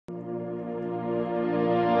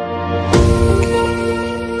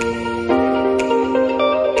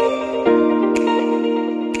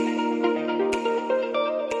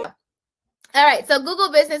right, so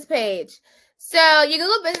Google business page. So your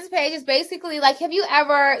Google business page is basically like, have you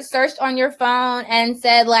ever searched on your phone and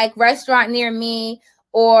said like restaurant near me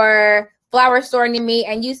or flower store near me,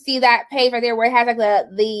 and you see that page right there where it has like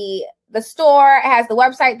the store, it has the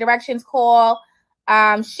website, directions, call,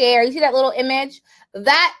 share. You see that little image?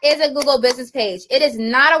 That is a Google business page. It is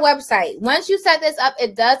not a website. Once you set this up,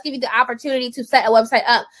 it does give you the opportunity to set a website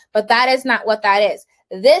up, but that is not what that is.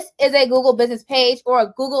 This is a Google business page or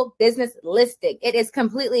a Google business listing. It is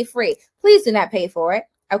completely free. Please do not pay for it.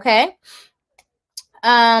 Okay.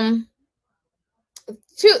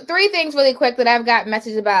 Three things really quick that I've got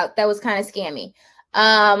messages about that was kind of scammy.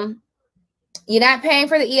 You're not paying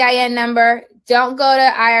for the EIN number. Don't go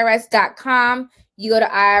to irs.com. You go to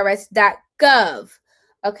irs.gov.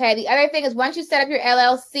 Okay. The other thing is once you set up your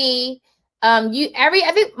LLC,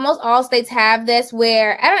 I think most all states have this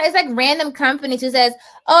where it's like random companies who says,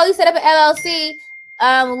 oh, you set up an LLC.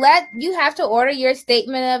 You have to order your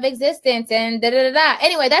statement of existence and da-da-da-da.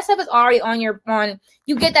 Anyway, that stuff is already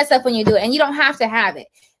you get that stuff when you do it and you don't have to have it.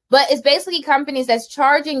 But it's basically companies that's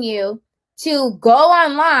charging you to go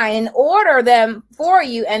online and order them for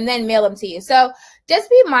you and then mail them to you. So just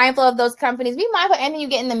be mindful of those companies. Be mindful of anything you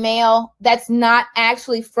get in the mail that's not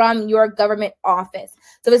actually from your government office.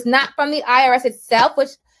 So it's not from the IRS itself, which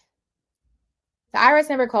the IRS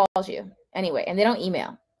never calls you anyway, and they don't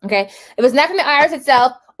email. Okay. If it's not from the IRS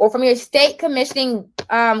itself or from your state commissioning,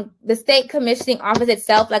 the state commissioning office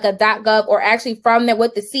itself, like a .gov, or actually from there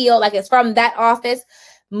with the seal, like it's from that office,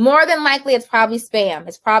 more than likely it's probably spam.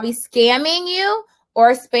 It's probably scamming you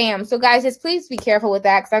or spam. So guys, just please be careful with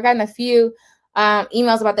that because I've gotten a few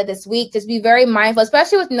emails about that this week. Just be very mindful,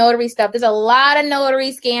 especially with notary stuff. There's a lot of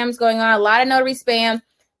notary scams going on, a lot of notary spam.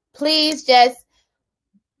 Please just,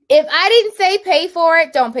 if I didn't say pay for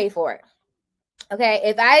it, don't pay for it. Okay.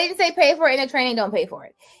 If I didn't say pay for it in the training, don't pay for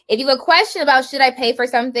it. If you have a question about should I pay for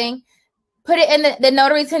something, put it in the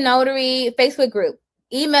Notary to Notary Facebook group.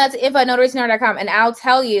 Email it to info@notarytonotary.com and I'll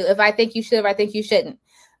tell you if I think you should or I think you shouldn't.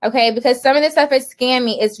 Okay. Because some of this stuff is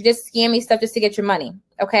scammy. It's just scammy stuff just to get your money.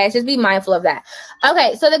 Okay. Just be mindful of that.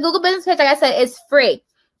 Okay. So the Google business page, like I said, is free.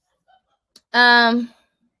 All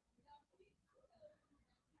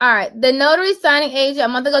right. The notary signing agent a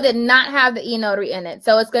month ago did not have the e-notary in it.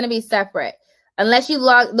 So it's going to be separate. Unless you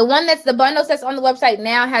log, the bundle that's on the website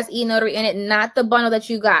now has e-notary in it, not the bundle that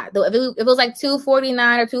you got. If it was like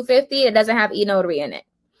 $249 or $250, it doesn't have e-notary in it.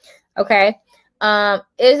 Okay.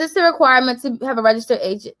 Is this the requirement to have a registered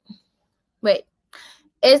agent? Wait.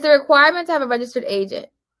 Is the requirement to have a registered agent?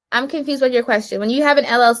 I'm confused with your question. When you have an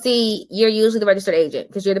LLC, you're usually the registered agent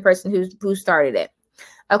because you're the person who started it.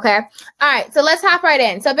 Okay. All right. So let's hop right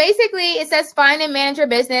in. So basically it says find and manage your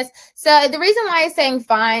business. So the reason why it's saying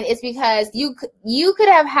find is because you could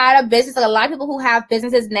have had a business, like a lot of people who have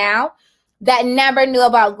businesses now that never knew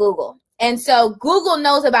about Google. And so Google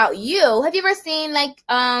knows about you. Have you ever seen like,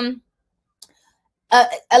 a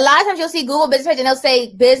lot of times you'll see Google business page and they'll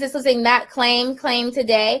say business listing not claim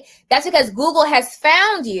today. That's because Google has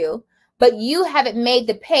found you, but you haven't made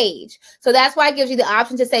the page. So that's why it gives you the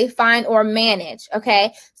option to say find or manage.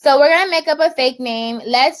 Okay. So we're going to make up a fake name.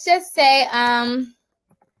 Let's just say,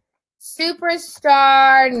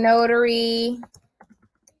 Superstar Notary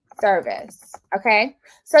Service. Okay.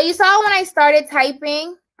 So you saw when I started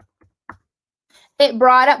typing, it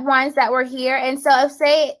brought up ones that were here. And so if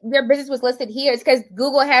say your business was listed here, it's because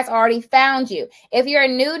Google has already found you. If you're a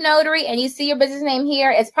new notary and you see your business name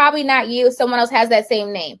here, it's probably not you. Someone else has that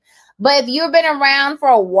same name. But if you've been around for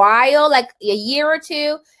a while, like a year or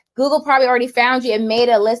two, Google probably already found you and made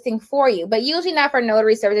a listing for you, but usually not for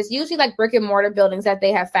notary services, usually like brick and mortar buildings that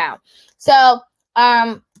they have found. So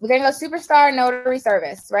we're going to go Superstar Notary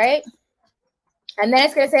Service, right? And then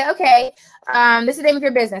it's going to say, okay, this is the name of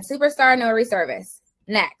your business, Superstar Notary Service.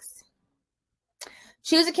 Next.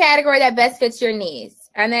 Choose a category that best fits your needs.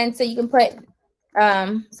 And then so you can put,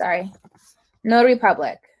 Notary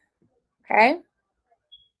Public. Okay.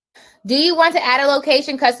 Do you want to add a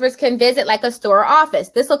location customers can visit like a store or office?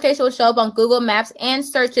 This location will show up on Google Maps and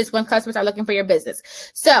searches when customers are looking for your business.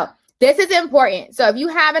 So this is important. So if you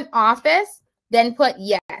have an office, then put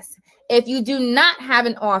yes. If you do not have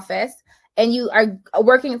an office and you are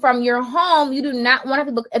working from your home, you do not want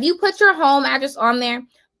to book. If you put your home address on there,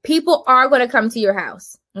 people are going to come to your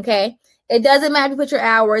house. Okay. It doesn't matter if you put your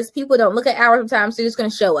hours. People don't look at hours sometimes. They're just going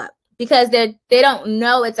to show up because they don't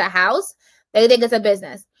know it's a house. They think it's a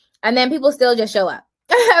business. And then people still just show up.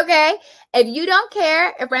 Okay. If you don't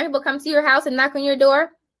care, if random people come to your house and knock on your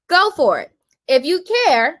door, go for it. If you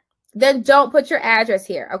care, then don't put your address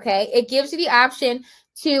here. Okay. It gives you the option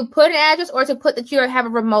to put an address or to put that you have a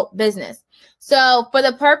remote business. So for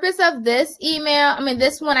the purpose of this email,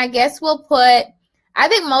 this one, I guess we'll put, I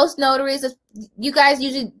think most notaries, you guys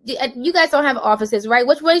don't have offices, right?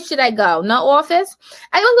 Which way should I go? No office?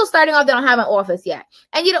 I think starting off, they don't have an office yet.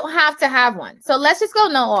 And you don't have to have one. So let's just go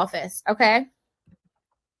no office, okay?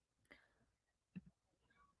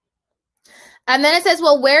 And then it says,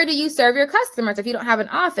 well, where do you serve your customers if you don't have an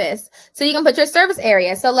office? So you can put your service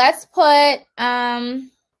area. So let's put,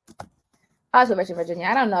 Richmond, Virginia.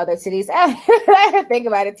 I don't know other cities. I didn't think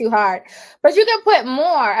about it too hard. But you can put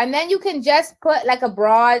more. And then you can just put like a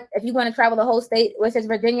broad, if you want to travel the whole state, which is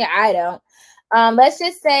Virginia, I don't. Let's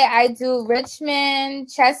just say I do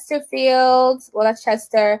Richmond, Chesterfield. Well, that's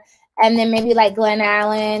Chester. And then maybe like Glen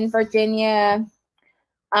Allen, Virginia.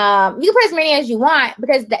 You can put as many as you want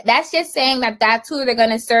because that's just saying that's who they're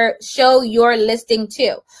going to show your listing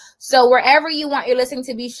to. So wherever you want your listing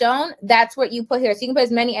to be shown, that's what you put here. So you can put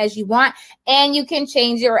as many as you want, and you can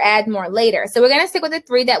change it or add more later. So we're going to stick with the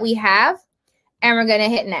 3 that we have, and we're going to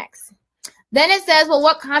hit next. Then it says, well,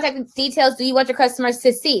 what contact details do you want your customers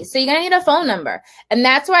to see? So you're going to need a phone number. And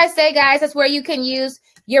that's why I say, guys, that's where you can use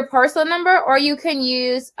your personal number, or you can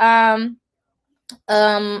use another,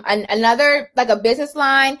 like a business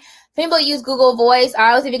line. People use Google Voice.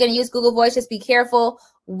 Obviously, if you're going to use Google Voice, just be careful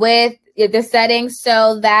with the settings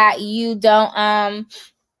so that you don't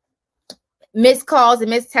miss calls and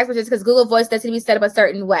miss text messages, because Google Voice does need to be set up a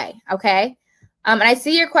certain way. Okay. And I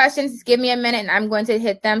see your questions. Just give me a minute and I'm going to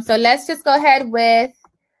hit them. So let's just go ahead with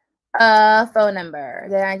a phone number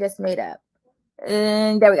that I just made up.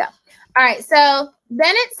 And there we go. All right. So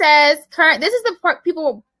then it says this is the part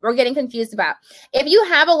people we're getting confused about. If you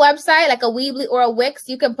have a website like a Weebly or a Wix,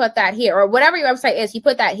 you can put that here, or whatever your website is, you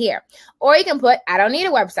put that here. Or you can put, I don't need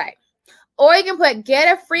a website. Or you can put,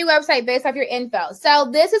 get a free website based off your info. So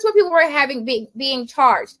this is what people were having being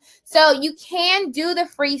charged. So you can do the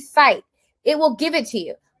free site. It will give it to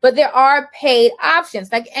you. But there are paid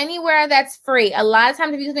options, like anywhere that's free. A lot of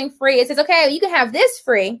times if you do something free, it says, okay, you can have this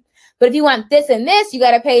free, but if you want this and this, you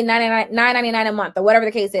got to pay $9.99 a month, or whatever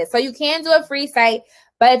the case is. So you can do a free site,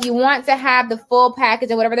 but if you want to have the full package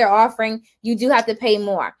or whatever they're offering, you do have to pay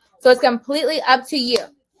more. So it's completely up to you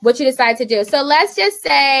what you decide to do. So let's just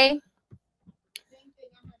say,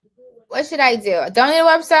 what should I do? I don't need a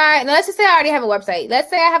website. No, let's just say I already have a website. Let's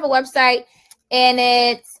say I have a website and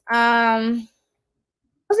it's, what's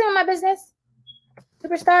the name of my business?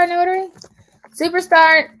 Superstar Notary?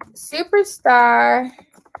 Superstar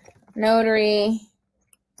Notary.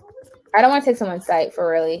 I don't want to take someone's site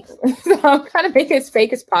for really. So I'm trying to make it as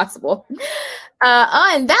fake as possible.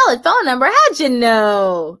 Invalid phone number. How'd you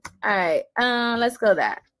know? All right. Let's go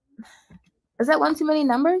that. Is that one too many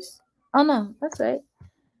numbers? Oh no, that's right.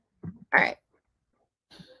 All right.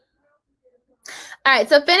 All right.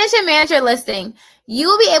 So finish and manage your listing. You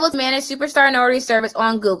will be able to manage Superstar Notary service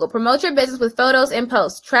on Google. Promote your business with photos and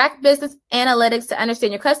posts. Track business analytics to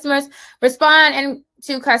understand your customers. Respond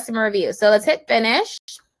to customer reviews. So let's hit finish.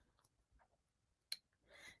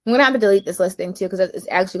 I'm going to have to delete this listing too, because it's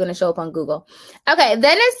actually going to show up on Google. Okay,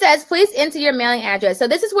 then it says, please enter your mailing address. So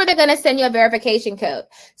this is where they're going to send you a verification code.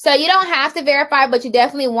 So you don't have to verify, but you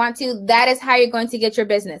definitely want to. That is how you're going to get your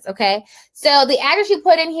business, okay? So the address you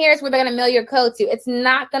put in here is where they're going to mail your code to. It's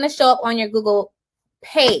not going to show up on your Google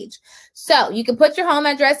page. So you can put your home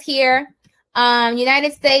address here.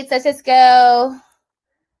 United States, let's just go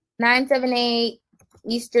 978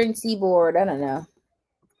 Eastern Seaboard. I don't know.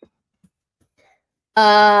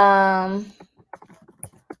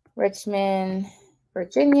 Richmond,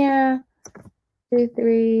 Virginia,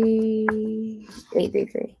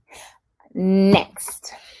 23833.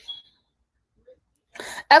 Next.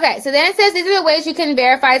 Okay, so then it says these are the ways you can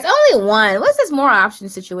verify. It's only one. What's this more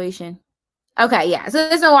options situation? Okay, yeah, so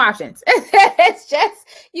there's no options. It's just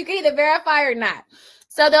you can either verify or not.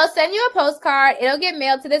 So they'll send you a postcard. It'll get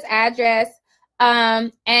mailed to this address.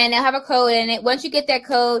 And it'll have a code in it. Once you get that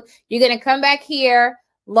code, you're going to come back here,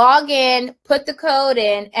 log in, put the code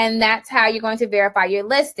in, and that's how you're going to verify your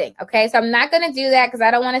listing. Okay, so I'm not going to do that because I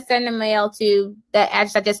don't want to send a mail to that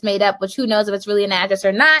address I just made up, which who knows if it's really an address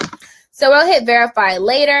or not. So we'll hit verify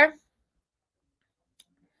later.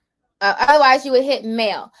 Otherwise, you would hit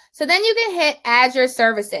mail. So then you can hit add your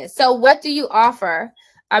services. So what do you offer?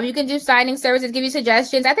 You can do signing services, give you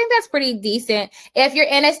suggestions. I think that's pretty decent. If you're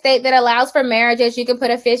in a state that allows for marriages, you can put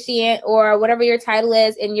officiant or whatever your title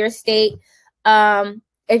is in your state.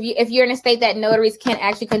 If you're in a state that notaries can't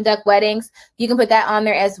actually conduct weddings, you can put that on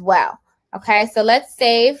there as well. Okay, so let's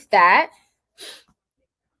save that.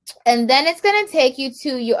 And then it's going to take you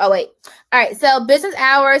to your, oh wait. All right, so business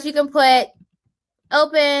hours, you can put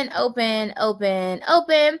open. And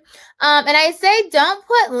I say don't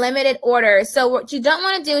put limited orders. So what you don't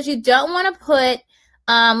want to do is you don't want to put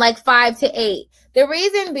like 5 to 8. The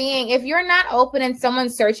reason being, if you're not open and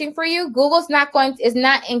someone's searching for you, Google's is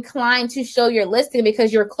not inclined to show your listing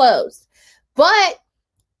because you're closed. But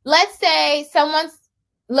let's say someone's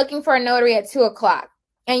looking for a notary at 2 o'clock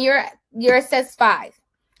and it says 5.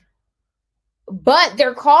 But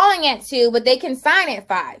they're calling at 2, but they can sign at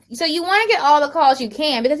 5. So you want to get all the calls you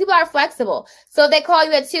can because people are flexible. So if they call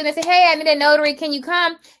you at 2 and they say, hey, I need a notary, can you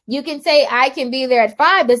come? You can say, I can be there at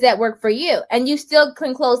 5. Does that work for you? And you still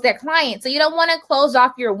can close that client. So you don't want to close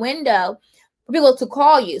off your window for people to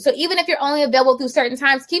call you. So even if you're only available through certain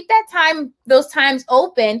times, keep those times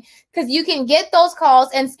open because you can get those calls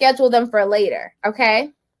and schedule them for later.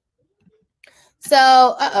 Okay.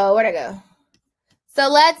 So, where'd I go? So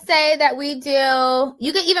let's say that we do,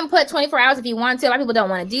 you can even put 24 hours if you want to. A lot of people don't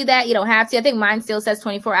want to do that. You don't have to. I think mine still says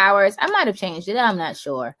 24 hours. I might have changed it. I'm not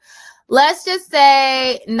sure. Let's just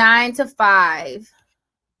say 9 to 5.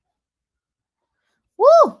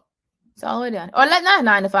 Woo! It's all the way down. Or not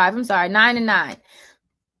 9 to 5. I'm sorry. 9 to 9.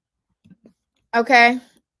 Okay.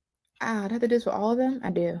 I have to do this for all of them?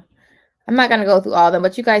 I do. I'm not going to go through all of them,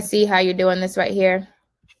 but you guys see how you're doing this right here.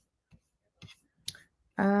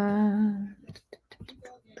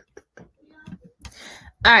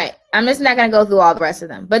 All right, I'm just not going to go through all the rest of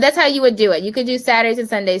them, but that's how you would do it. You could do Saturdays and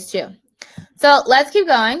Sundays too. So let's keep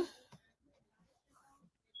going.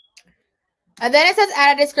 And then it says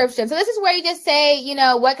add a description. So this is where you just say, you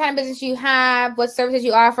know, what kind of business you have, what services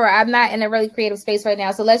you offer. I'm not in a really creative space right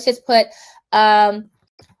now. So let's just put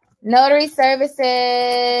notary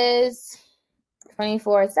services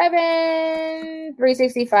 24/7,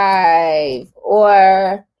 365,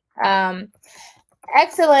 or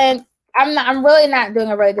excellent. I'm really not doing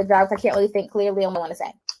a really good job because I can't really think clearly on what I want to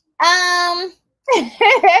say.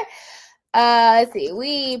 Let's see.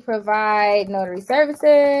 We provide notary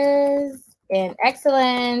services in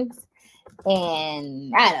excellence,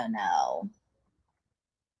 and I don't know.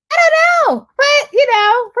 But you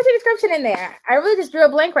know, put your description in there. I really just drew a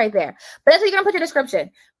blank right there. But that's how you're gonna put your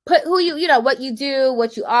description. Put who you know, what you do,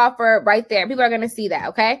 what you offer right there. People are gonna see that,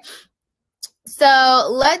 okay? So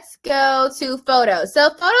let's go to photos. So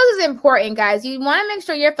photos is important, guys. You want to make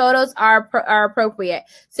sure your photos are appropriate.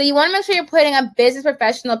 So you want to make sure you're putting a business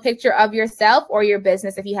professional picture of yourself or your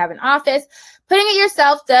business if you have an office. Putting it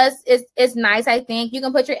yourself is nice, I think. You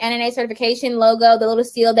can put your NNA certification logo, the little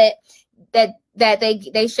seal that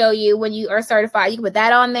they show you when you are certified. You can put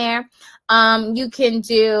that on there. You can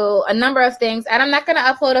do a number of things. And I'm not going to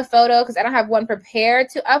upload a photo because I don't have one prepared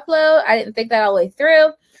to upload. I didn't think that all the way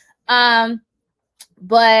through.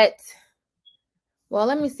 But, well,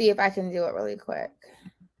 let me see if I can do it really quick.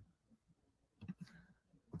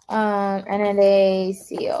 NNA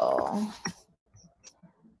seal.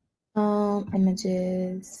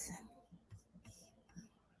 Images.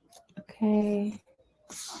 Okay.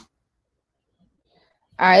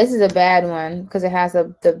 All right, this is a bad one because it has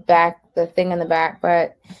the thing in the back,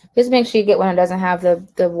 but just make sure you get one that doesn't have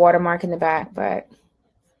the watermark in the back, but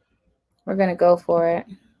we're going to go for it.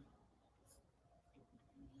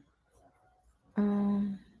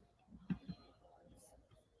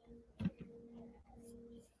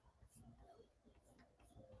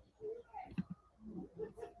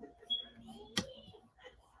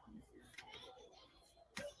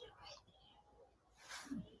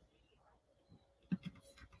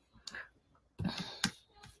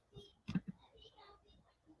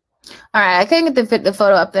 All right, I couldn't get the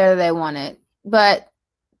photo up there that I wanted, but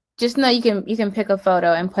just know you can pick a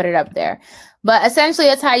photo and put it up there. But essentially,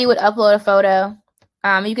 that's how you would upload a photo.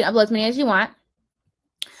 You can upload as many as you want.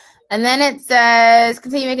 And then it says,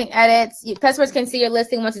 continue making edits. Customers can see your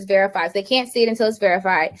listing once it's verified. So they can't see it until it's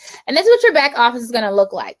verified. And this is what your back office is going to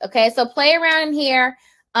look like. Okay, so play around in here.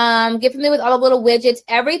 Get familiar with all the little widgets.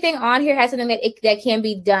 Everything on here has something that can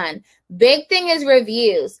be done. Big thing is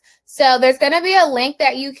reviews. So there's going to be a link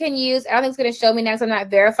that you can use. I don't think it's going to show me now because I'm not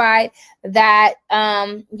verified, that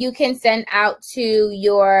you can send out to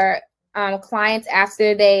your clients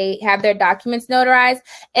after they have their documents notarized.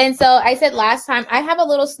 And so I said last time, I have a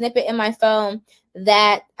little snippet in my phone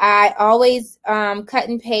that I always cut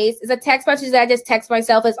and paste. It's a text message that I just text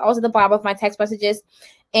myself. It's also the bottom of my text messages.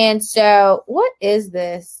 And so what is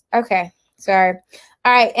this? Okay, sorry.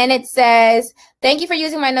 All right, and it says, thank you for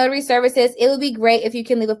using my notary services. It would be great if you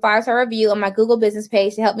can leave a 5-star review on my Google business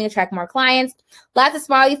page to help me attract more clients. Lots of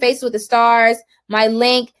smiley faces with the stars. My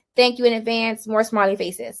link, thank you in advance, more smiley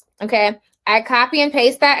faces. Okay, I copy and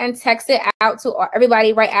paste that and text it out to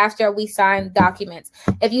everybody right after we sign documents.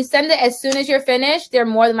 If you send it as soon as you're finished, they're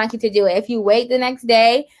more than likely to do it. If you wait the next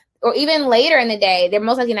day or even later in the day, they're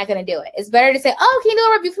most likely not going to do it. It's better to say, oh, can you do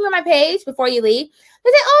a review for my page before you leave?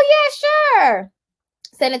 They say, oh, yeah, sure.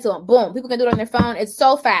 Send it to them. Boom. People can do it on their phone. It's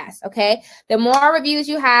so fast, okay? The more reviews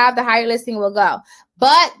you have, the higher listing will go.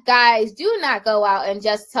 But, guys, do not go out and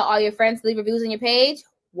just tell all your friends to leave reviews on your page.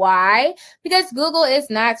 Why? Because Google is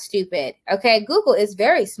not stupid, okay? Google is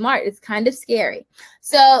very smart. It's kind of scary.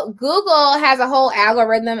 So Google has a whole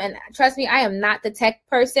algorithm, and trust me, I am not the tech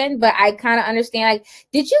person, but I kind of understand. Like,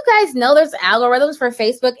 did you guys know there's algorithms for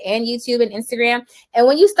Facebook and YouTube and Instagram? And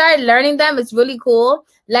when you start learning them, it's really cool.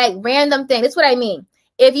 Like random things. That's what I mean.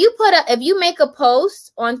 If you make a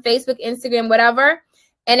post on Facebook, Instagram, whatever,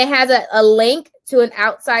 and it has a link to an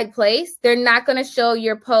outside place, they're not going to show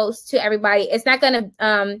your post to everybody. It's not going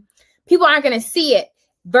to, people aren't going to see it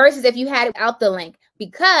versus if you had it out the link,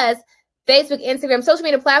 because Facebook, Instagram, social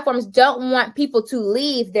media platforms don't want people to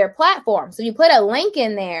leave their platform. So you put a link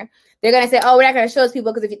in there, they're going to say, oh, we're not going to show those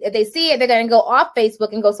people, because if they see it, they're going to go off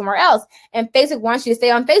Facebook and go somewhere else. And Facebook wants you to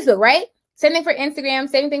stay on Facebook, right? Same thing for Instagram,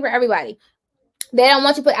 same thing for everybody. They don't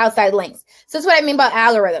want you to put outside links. So that's what I mean about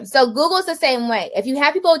algorithms. So Google is the same way. If you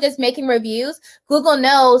have people just making reviews, Google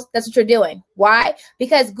knows that's what you're doing. Why?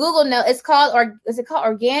 Because Google knows it's called, or is it called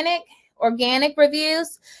organic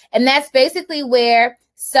reviews? And that's basically where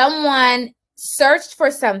someone searched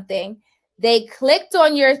for something, they clicked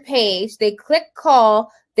on your page, they clicked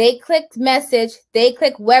call, they clicked message, they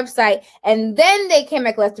clicked website, and then they came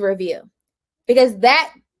back and left a review. Because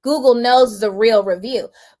that Google knows is a real review.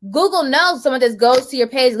 Google knows someone just goes to your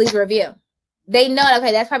page, leaves a review. They know,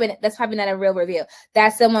 okay, that's probably not a real review.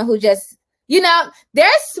 That's someone who just, they're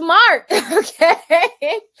smart. Okay.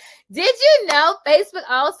 Did you know Facebook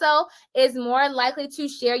also is more likely to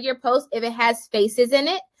share your post if it has faces in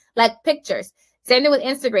it, like pictures? Same thing with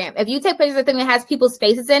Instagram. If you take pictures of things that has people's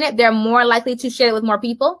faces in it, they're more likely to share it with more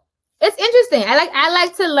people. It's interesting. I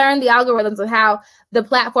like to learn the algorithms of how the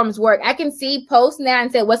platforms work. I can see posts now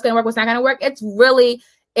and say what's going to work, what's not going to work. It's really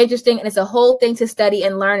interesting, and it's a whole thing to study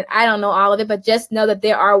and learn. I don't know all of it, but just know that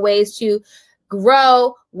there are ways to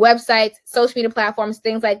grow websites, social media platforms,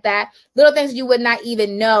 things like that. Little things you would not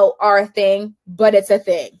even know are a thing, but it's a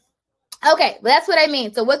thing. Okay, well, that's what I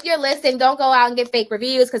mean. So with your listing, don't go out and get fake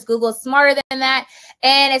reviews, because Google is smarter than that,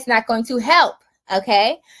 and it's not going to help.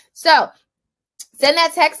 Okay, so send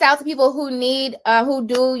that text out to people who need,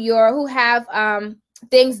 who have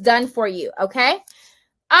things done for you. Okay.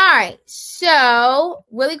 All right. So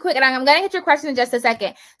really quick, and I'm going to hit your question in just a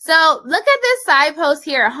second. So look at this side post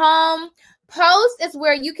here. Home post is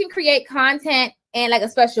where you can create content and like a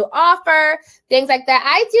special offer, things like that.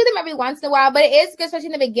 I do them every once in a while, but it is good, especially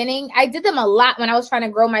in the beginning. I did them a lot when I was trying to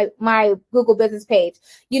grow my Google business page.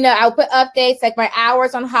 I'll put updates like my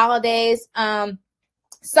hours on holidays.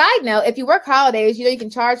 Side note, if you work holidays, you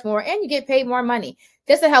can charge more and you get paid more money.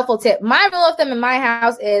 Just a helpful tip. My rule of thumb in my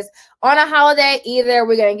house is on a holiday, either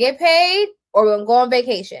we're going to get paid or we're going to go on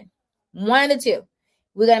vacation. One of the two.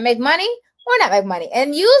 We're going to make money or not make money.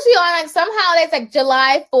 And usually on like some holidays, like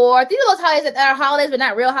July 4th, these are those holidays that are holidays, but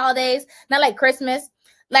not real holidays, not like Christmas.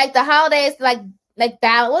 Like the holidays, not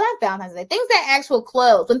Valentine's Day, things that actual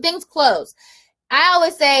close. When things close, I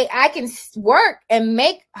always say I can work and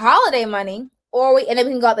make holiday money, and then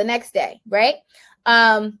we can go out the next day, right?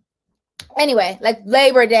 Anyway, like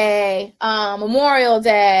Labor Day, Memorial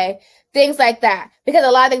Day, things like that. Because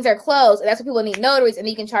a lot of things are closed, and that's why people need notaries, and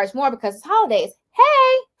you can charge more because it's holidays.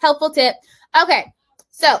 Hey, helpful tip. Okay,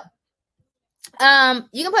 so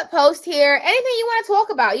you can put post here, anything you want to talk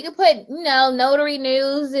about. You can put, notary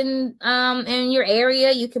news in your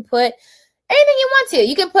area. You can put anything you want to.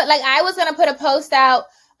 You can put, like, I was gonna put a post out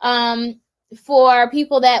for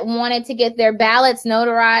people that wanted to get their ballots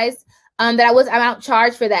notarized. I'm out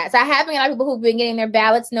charged for that. So I have a lot of people who've been getting their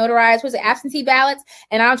ballots notarized, absentee ballots,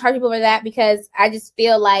 and I don't charge people for that because I just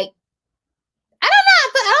feel like, I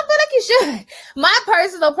don't feel like you should. My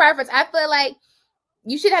personal preference, I feel like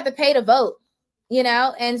you should have to pay to vote,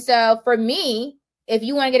 And so for me, if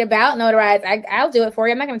you want to get a ballot notarized, I'll do it for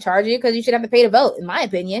you. I'm not going to charge you because you should have to pay to vote, in my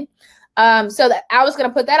opinion. So that I was going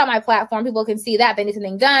to put that on my platform. People can see that. If they need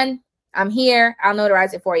something done, I'm here. I'll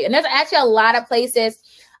notarize it for you. And there's actually a lot of places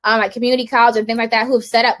like community college and things like that who've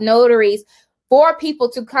set up notaries for people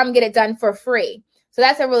to come get it done for free. So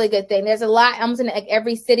that's a really good thing. There's a lot, almost in like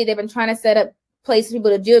every city, they've been trying to set up places for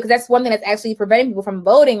people to do it, because that's one thing that's actually preventing people from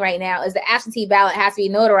voting right now is the absentee ballot has to be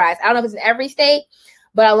notarized. I don't know if it's in every state,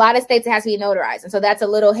 but a lot of states it has to be notarized. And so that's a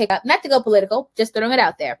little hiccup. Not to go political, just throwing it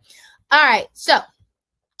out there. All right. So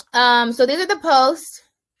these are the posts.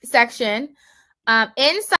 section.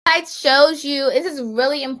 Insights shows you, this is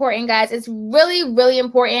really important, guys. It's really, really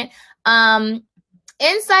important.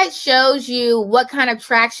 Insight shows you what kind of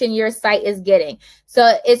traction your site is getting.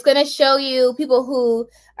 So it's going to show you people who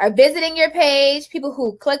are visiting your page, people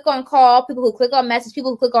who click on call, people who click on message, people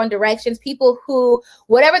who click on directions, people who,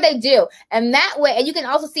 whatever they do. And that way, and you can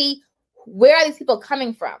also see where are these people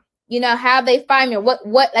coming from, you know, how they find you, what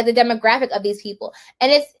like the demographic of these people.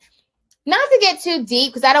 And it's not to get too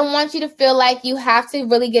deep, because I don't want you to feel like you have to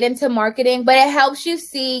really get into marketing, but it helps you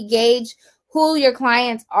gauge who your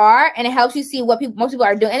clients are, and it helps you see what most people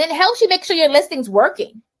are doing, and it helps you make sure your listing's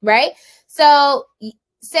working, right? So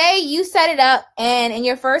say you set it up and in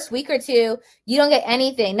your first week or two, you don't get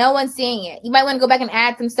anything. No one's seeing it. You might want to go back and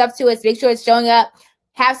add some stuff to it to make sure it's showing up.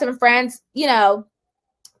 Have some friends, you know,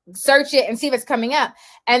 search it and see if it's coming up.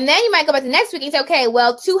 And then you might go back the next week and say, okay,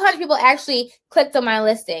 well, 200 people actually clicked on my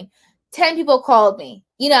listing. 10 people called me,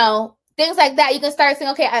 you know, things like that. You can start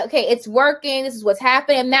saying, okay, it's working. This is what's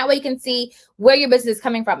happening. And that way you can see where your business is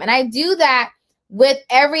coming from. And I do that with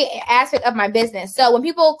every aspect of my business. So when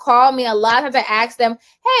people call me, a lot of times I ask them,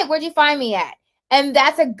 hey, where'd you find me at? And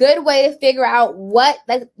that's a good way to figure out what,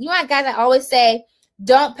 like, you know, guys, I always say,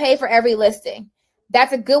 don't pay for every listing.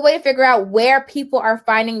 That's a good way to figure out where people are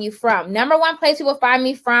finding you from. Number one place people find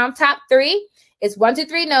me from, top 3, is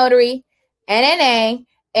 123 Notary, NNA,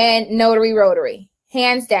 and Notary Rotary,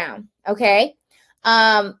 hands down. Okay.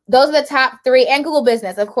 Those are the top 3, and Google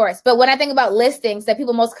Business, of course. But when I think about listings that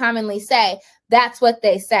people most commonly say, that's what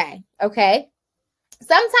they say. Okay.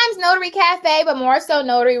 Sometimes Notary Cafe, but more so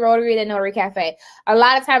Notary Rotary than Notary Cafe. A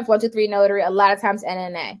lot of times 123 Notary, a lot of times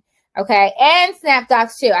NNA. Okay. And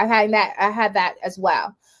SnapDocs too. I had that as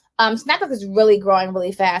well. SnapDocs is really growing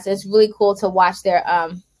really fast. It's really cool to watch their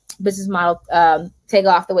business model take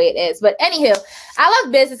off the way it is. But anywho, I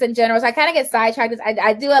love business in general, so I kind of get sidetracked.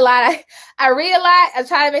 I do a lot. I read a lot. I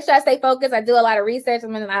try to make sure I stay focused. I do a lot of research. I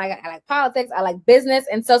like politics. I like business.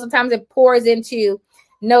 And so sometimes it pours into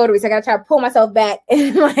notary. So I got to try to pull myself back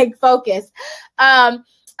and like focus.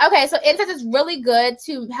 Okay, so Insights is really good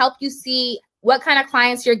to help you see what kind of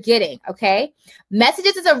clients you're getting, okay?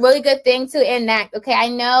 Messages is a really good thing to enact, okay? I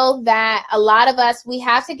know that a lot of us, we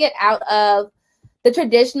have to get out of the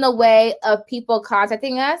traditional way of people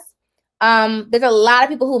contacting us. There's a lot of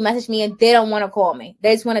people who message me and they don't want to call me.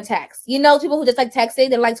 They just want to text. You know, people who just like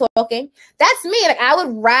texting, they like talking. That's me. Like, I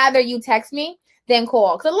would rather you text me than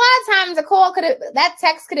call. Because a lot of times that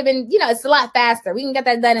text could have been, you know, it's a lot faster. We can get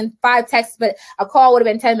that done in 5 texts, but a call would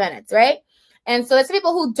have been 10 minutes, right? And so it's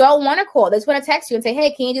people who don't want to call. They just want to text you and say,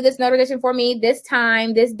 hey, can you do this notarization for me this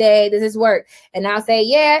time, this day, this is work? And I'll say,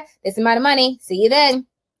 yeah, this amount of money. See you then.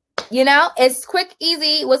 You know, it's quick,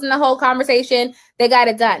 easy. It wasn't the whole conversation. They got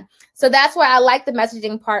it done. So that's why I like the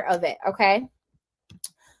messaging part of it. Okay.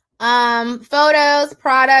 Photos,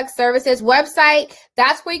 products, services, website.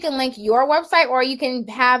 That's where you can link your website, or you can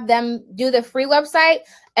have them do the free website.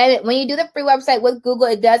 And when you do the free website with Google,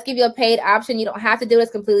 it does give you a paid option. You don't have to do it.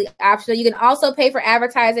 It's completely optional. You can also pay for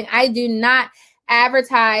advertising. I do not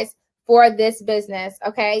advertise for this business.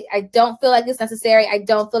 Okay. I don't feel like it's necessary. I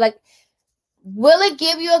don't feel like, will it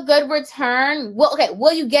give you a good return? Well, okay.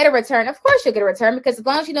 Will you get a return? Of course you'll get a return, because as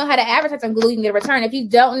long as you know how to advertise on Google, you can get a return. If you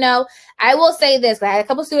don't know, I will say this. I had a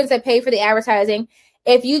couple students that pay for the advertising.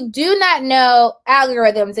 If you do not know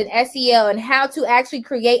algorithms and SEO and how to actually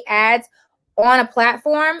create ads on a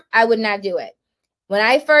platform, I would not do it. When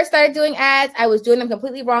I first started doing ads, I was doing them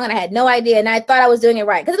completely wrong and I had no idea. And I thought I was doing it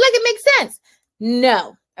right because like it makes sense.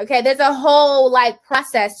 No. Okay. There's a whole like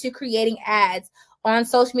process to creating ads on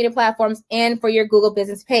social media platforms and for your Google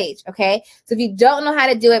business page. Okay. So if you don't know how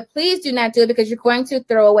to do it, please do not do it, because you're going to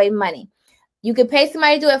throw away money. You could pay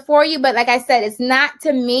somebody to do it for you, but like I said, it's not,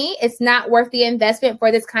 to me, it's not worth the investment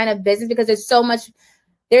for this kind of business, because there's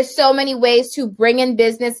so many ways to bring in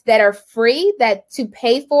business that are free that to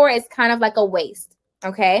pay for is kind of like a waste.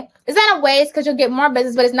 Okay. It's not a waste because you'll get more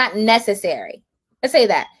business, but it's not necessary. Let's say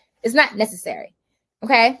that it's not necessary.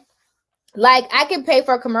 Okay. Like I can pay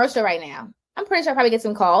for a commercial right now. I'm pretty sure I'll probably get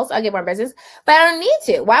some calls. I'll get more business, but I don't need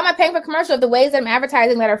to. Why am I paying for a commercial if the ways that I'm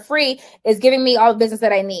advertising that are free is giving me all the business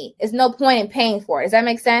that I need? There's no point in paying for it. Does that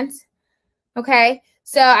make sense? Okay.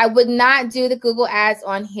 So I would not do the Google ads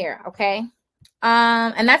on here. Okay.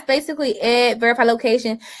 And that's basically it. Verify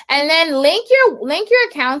location, and then link your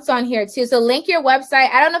accounts on here too. So link your website.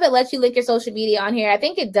 I don't know if it lets you link your social media on here. I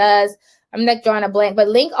think it does. I'm not drawing a blank, but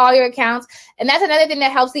link all your accounts. And that's another thing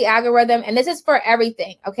that helps the algorithm. And this is for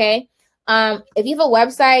everything. Okay. If you have a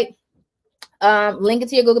website, link it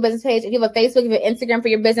to your Google business page. If you have a Facebook, if you have Instagram for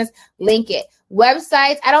your business, link it.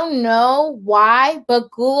 Websites, I don't know why, but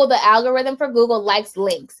Google, the algorithm for Google likes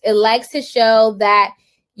links. It likes to show that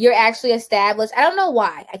you're actually established. I don't know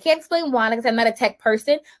why. I can't explain why because I'm not a tech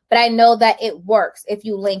person, but I know that it works if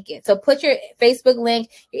you link it. So put your Facebook link,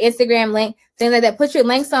 your Instagram link, things like that. Put your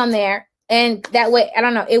links on there. And that way, I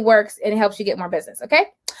don't know, it works and it helps you get more business. Okay.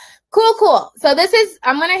 Cool. So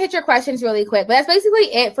I'm going to hit your questions really quick, but that's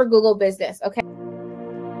basically it for Google Business. Okay.